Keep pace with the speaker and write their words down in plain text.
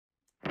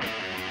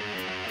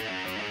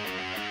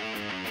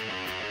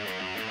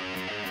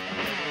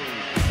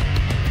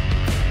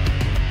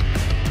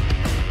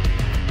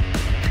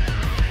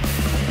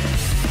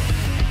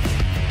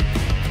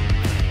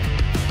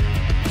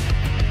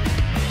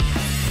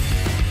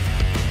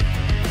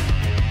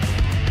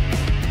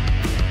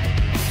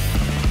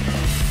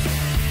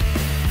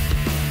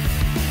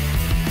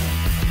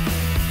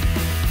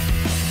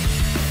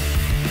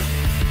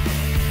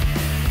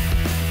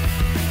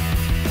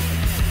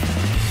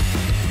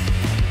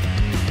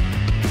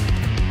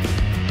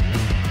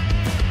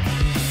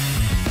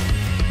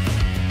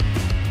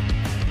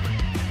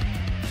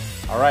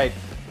right,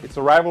 it's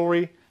a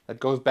rivalry that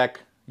goes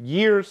back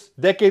years,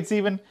 decades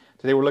even.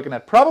 Today we're looking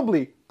at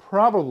probably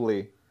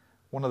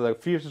one of the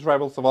fiercest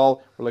rivals of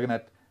all. We're looking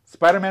at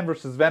Spider-Man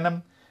versus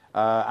Venom.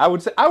 I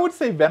would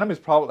say Venom is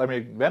probably, I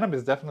mean, Venom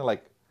is definitely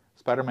like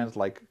Spider-Man's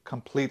like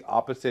complete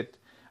opposite.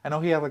 I know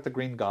he has like the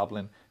Green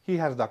Goblin, he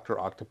has Dr.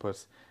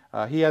 Octopus,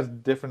 he has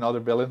different other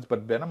villains,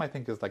 but Venom I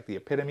think is like the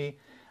epitome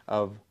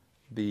of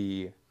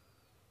the,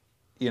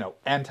 you know,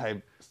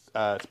 anti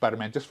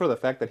Spider-Man, just for the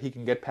fact that he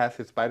can get past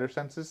his spider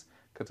senses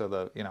because of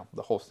the, you know,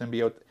 the whole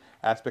symbiote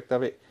aspect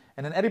of it.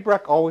 And then Eddie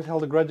Brock always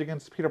held a grudge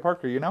against Peter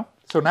Parker, you know?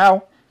 So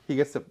now he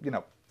gets to, you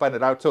know, fight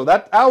it out. So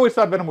that, I always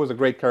thought Venom was a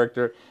great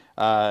character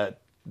that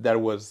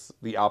was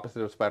the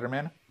opposite of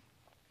Spider-Man.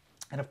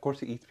 And of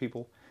course he eats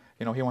people.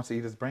 You know, he wants to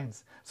eat his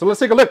brains. So let's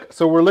take a look.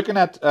 So we're looking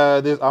at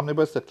this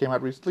omnibus that came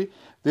out recently.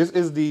 This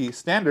is the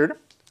standard.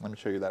 Let me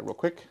show you that real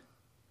quick.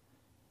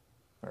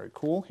 Very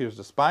cool. Here's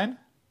the spine.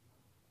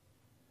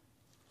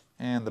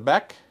 And the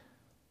back.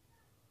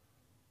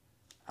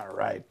 All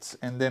right.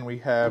 And then we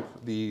have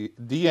the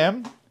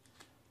DM,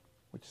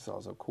 which is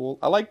also cool.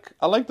 I like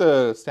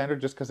the standard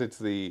just because it's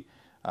the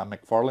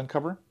McFarlane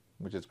cover,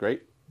 which is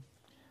great.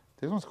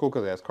 This one's cool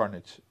because it has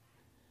Carnage.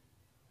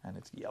 And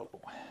it's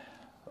yellow.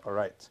 All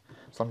right.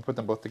 So let me put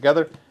them both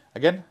together.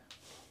 Again,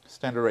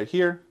 standard right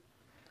here.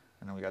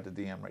 And then we got the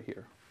DM right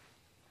here.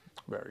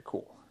 Very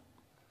cool.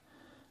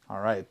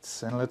 All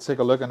right. And let's take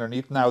a look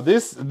underneath. Now,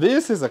 this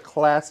is a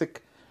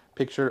classic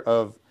picture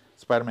of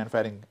Spider-Man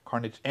fighting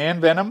Carnage and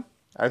Venom.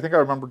 I think I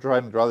remember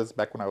trying to draw this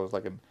back when I was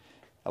like in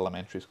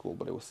elementary school,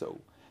 but it was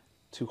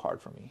too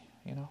hard for me,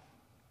 you know.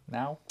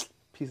 Now,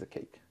 piece of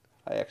cake.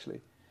 I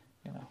actually,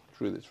 you know,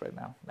 drew this right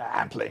now. Nah,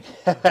 I'm playing.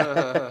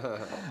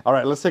 All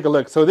right, let's take a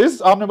look. So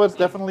this omnibus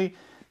definitely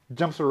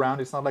jumps around.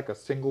 It's not like a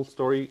single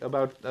story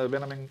about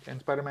Venom and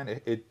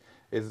Spider-Man. It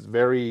is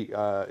very,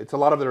 it's a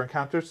lot of their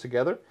encounters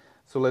together.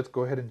 So let's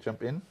go ahead and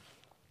jump in.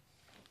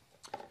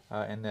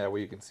 And where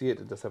you can see it,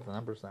 it does have the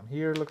numbers down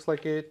here. Looks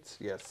like it.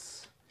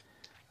 Yes.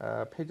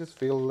 Pages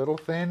feel a little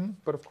thin,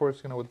 but of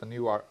course, you know, with the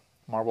new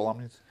Marvel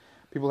Omnis,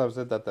 people have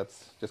said that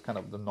that's just kind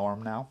of the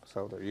norm now.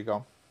 So there you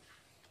go.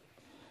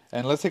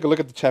 And let's take a look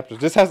at the chapters.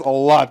 This has a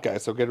lot,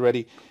 guys, so get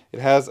ready. It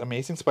has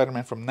Amazing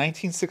Spider-Man from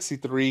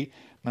 1963,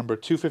 number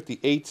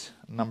 258,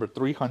 number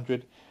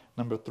 300,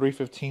 number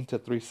 315 to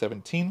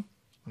 317,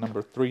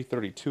 number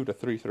 332 to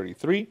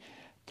 333,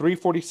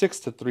 346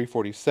 to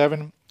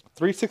 347,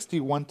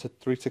 361 to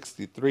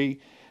 363,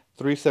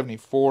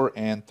 374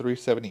 and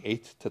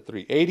 378 to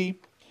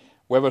 380.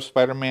 Web of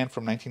Spider-Man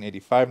from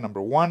 1985,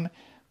 number 1,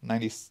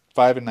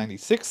 95 and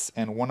 96,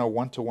 and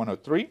 101 to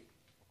 103.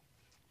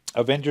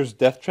 Avengers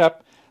Death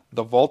Trap,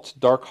 The Vault,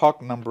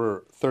 Darkhawk,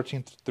 number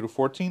 13 through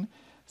 14.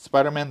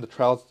 Spider-Man, The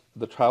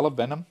Trial of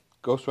Venom,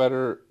 Ghost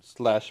Rider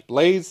 /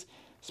 Blaze,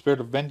 Spirit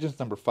of Vengeance,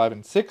 number 5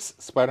 and 6.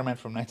 Spider-Man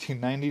from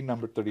 1990,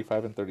 number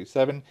 35 and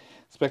 37.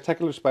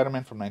 Spectacular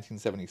Spider-Man from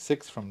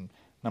 1976, from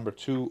number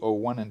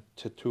 201 and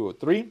to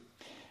 203.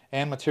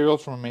 And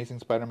materials from Amazing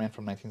Spider-Man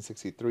from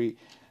 1963,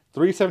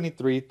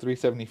 373,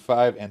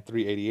 375, and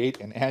 388.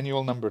 And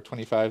annual number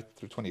 25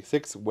 through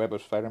 26. Web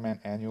of Spider-Man,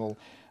 annual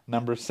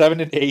number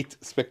 7 and 8.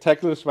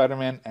 Spectacular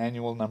Spider-Man,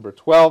 annual number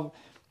 12.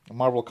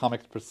 Marvel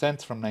Comics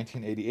Presents from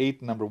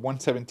 1988, number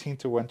 117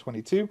 to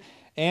 122.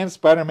 And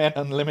Spider-Man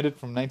Unlimited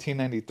from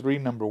 1993,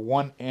 number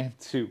 1 and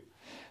 2.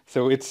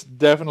 So it's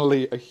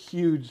definitely a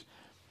huge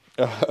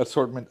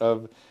assortment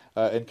of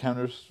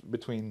encounters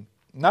between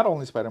not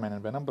only Spider-Man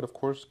and Venom, but of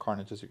course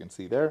Carnage, as you can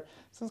see there,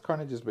 since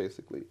Carnage is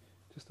basically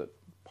just a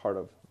part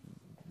of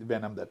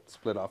Venom that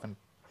split off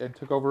and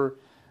took over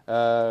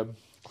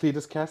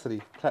Cletus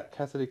Cassidy.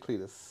 Cassidy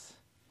Cletus.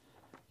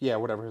 Yeah,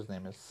 whatever his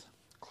name is.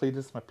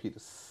 Cletus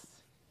Mapetus.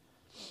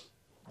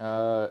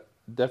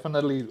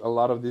 Definitely a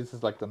lot of this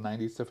is like the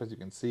 90s stuff, as you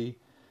can see.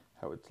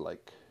 How it's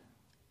like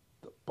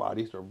the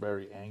bodies are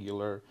very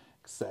angular,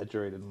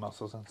 exaggerated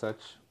muscles and such.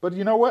 But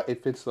you know what?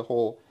 It fits the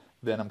whole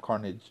Venom,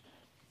 Carnage,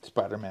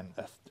 Spider-Man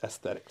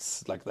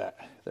aesthetics like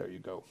that. There you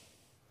go.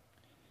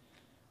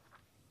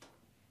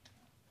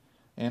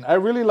 And I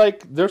really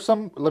like, there's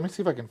some, let me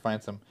see if I can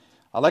find some.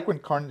 I like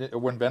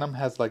when Venom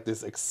has like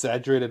this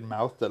exaggerated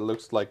mouth that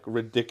looks like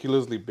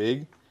ridiculously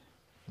big.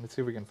 Let's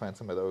see if we can find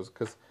some of those,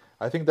 because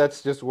I think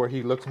that's just where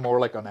he looks more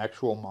like an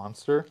actual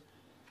monster.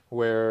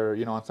 Where,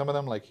 you know, on some of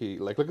them, like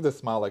look at this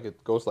smile, like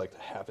it goes like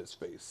half his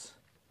face.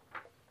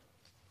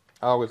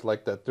 I always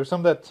like that. There's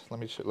some that, let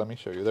me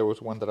show you. There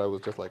was one that I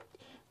was just like,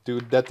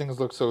 dude, that thing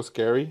looks so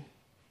scary.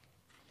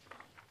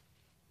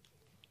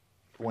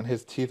 When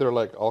his teeth are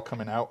like all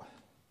coming out.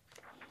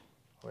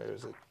 Where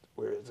is it?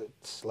 Where is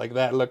it? Like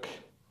that, look.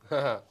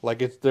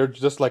 Like they're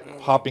just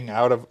like popping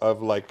out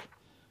of like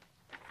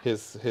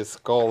his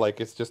skull. Like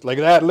it's just like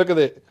that. Look at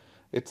it.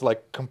 It's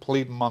like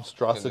complete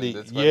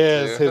monstrosity.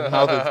 Yes, his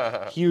mouth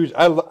is huge.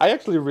 I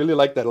actually really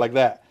like that, like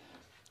that.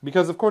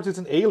 Because of course it's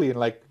an alien.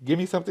 Like, give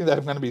me something that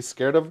I'm gonna be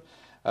scared of.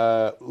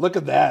 Look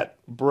at that,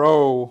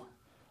 bro.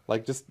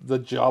 Like just the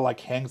jaw like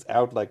hangs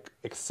out like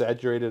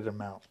exaggerated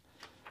amount.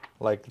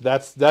 Like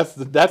that's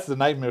the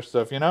nightmare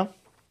stuff, you know?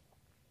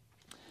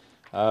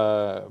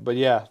 But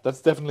yeah,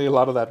 that's definitely a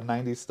lot of that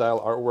 90s style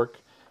artwork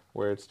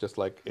where it's just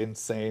like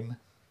insane.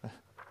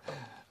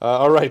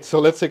 All right, so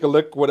let's take a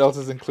look what else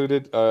is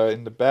included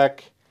in the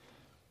back.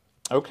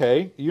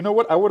 Okay, you know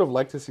what? I would have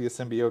liked to see a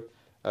symbiote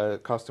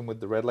costume with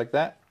the red like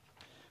that.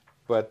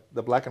 But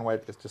the black and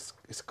white is just,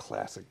 it's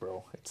classic,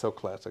 bro. It's so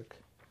classic.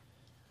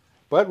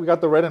 But we got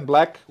the red and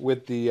black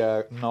with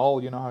the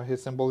null. You know how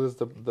his symbol is,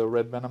 the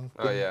red venom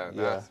thing? Oh yeah,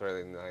 that's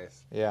really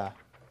nice. Yeah.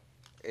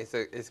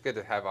 It's good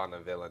to have on a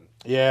villain.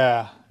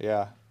 Yeah,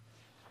 yeah.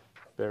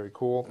 Very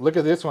cool. Look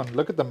at this one.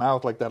 Look at the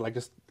mouth like that, like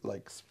just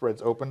like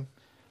spreads open.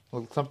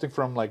 Something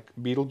from like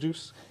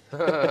Beetlejuice.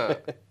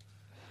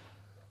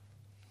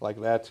 Like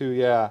that too,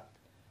 yeah.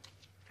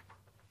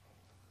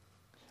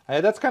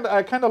 That's kind of,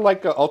 I kind of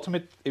like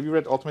Ultimate. If you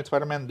read Ultimate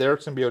Spider-Man, their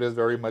symbiote is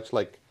very much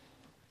like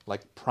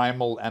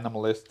primal,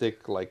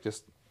 animalistic. Like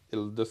just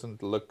it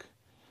doesn't look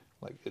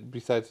like.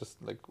 Besides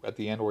just like at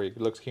the end where it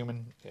looks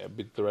human, yeah,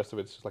 but the rest of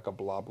it's just like a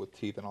blob with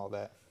teeth and all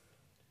that.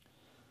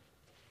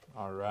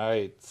 All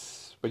right,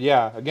 but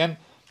yeah, again,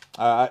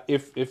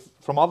 if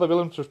from all the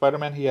villains for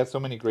Spider-Man, he has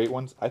so many great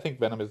ones. I think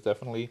Venom is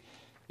definitely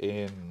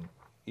in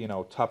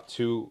top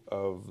 2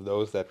 of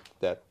those that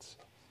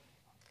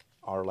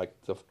are like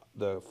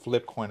the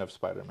flip coin of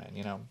Spider-Man.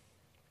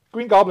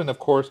 Green Goblin, of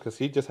course, because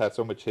he just had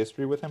so much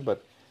history with him,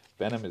 but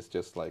Venom is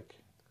just like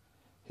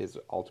his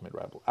ultimate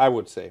rival, I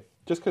would say,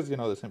 just because the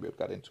symbiote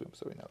got into him,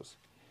 so he knows.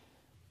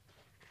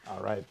 All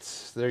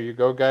right, there you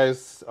go,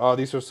 guys. Oh,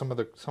 these are some of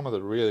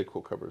the really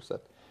cool covers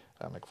that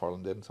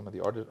McFarlane did and some of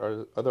the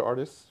other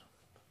artists.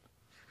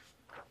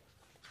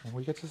 And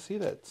we get to see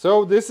that.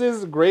 So this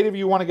is great if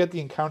you want to get the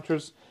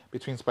encounters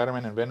between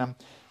Spider-Man and Venom.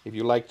 If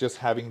you like just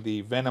having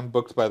the Venom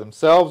books by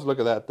themselves, look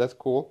at that. That's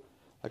cool.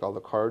 Like all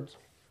the cards.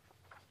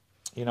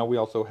 We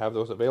also have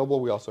those available.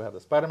 We also have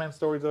the Spider-Man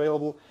stories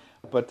available.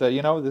 But,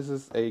 this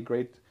is a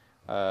great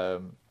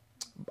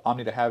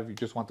Omni to have if you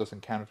just want those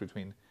encounters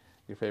between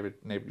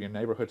your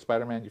neighborhood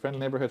Spider-Man, your friendly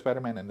neighborhood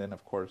Spider-Man, and then,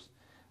 of course,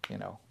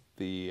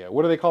 the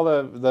what do they call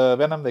the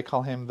Venom? They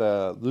call him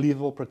the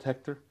Lethal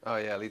Protector. Oh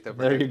yeah, Lethal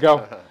There Protector. you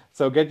go.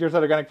 So get yours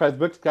at Organic Price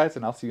Books, guys,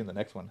 and I'll see you in the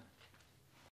next one.